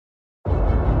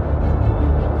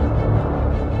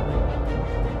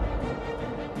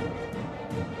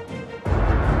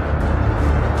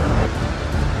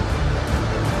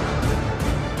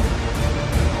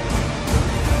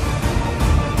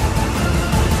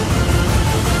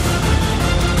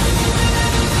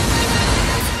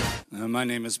My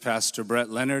name is Pastor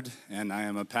Brett Leonard, and I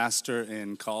am a pastor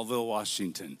in Colville,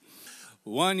 Washington.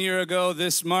 1 year ago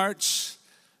this March,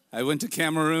 I went to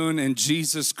Cameroon, and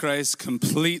Jesus Christ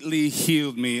completely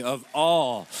healed me of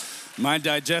all my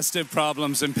digestive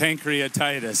problems and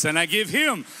pancreatitis, and I give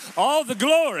him all the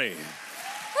glory.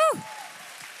 Woo.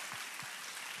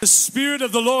 The Spirit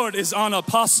of the Lord is on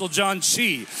Apostle John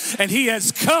Chi, and he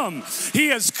has come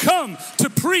to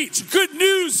preach good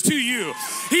news to you.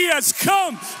 He has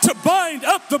come to bind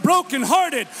up the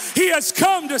brokenhearted. He has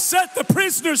come to set the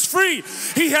prisoners free.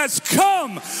 He has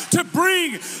come to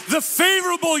bring the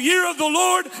favorable year of the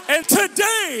Lord, and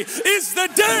today is the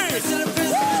day.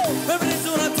 That's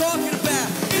what I'm talking about.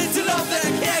 It's a love that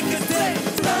I can't contain.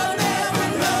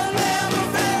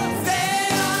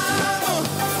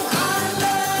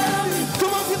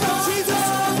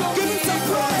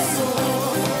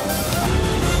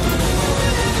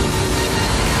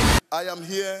 I am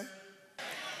here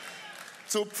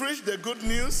to preach the good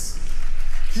news,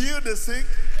 heal the sick,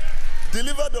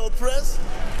 deliver the oppressed,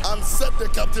 and set the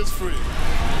captives free.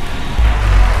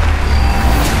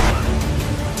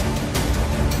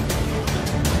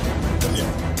 Come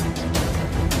here.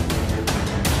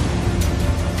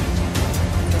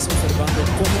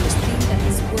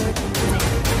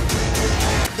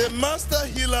 The master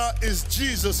healer is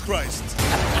Jesus Christ.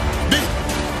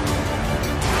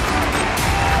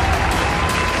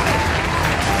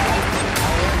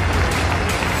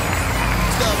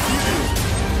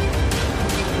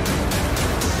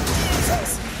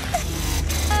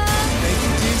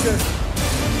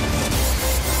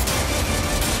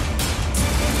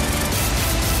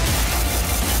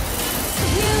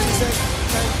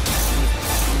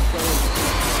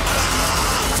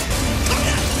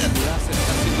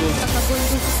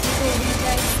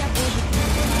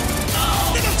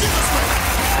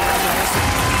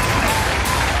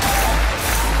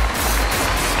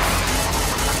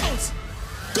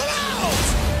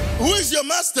 Who is your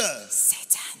master?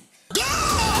 Satan. Go!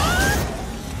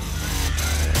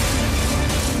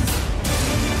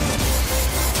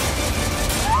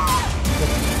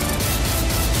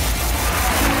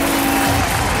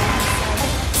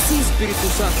 Sim, Espírito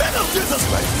Santo. Name of Jesus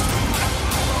Christ.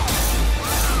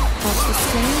 Off the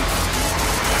screen.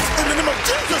 In the name of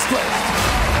Jesus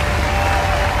Christ.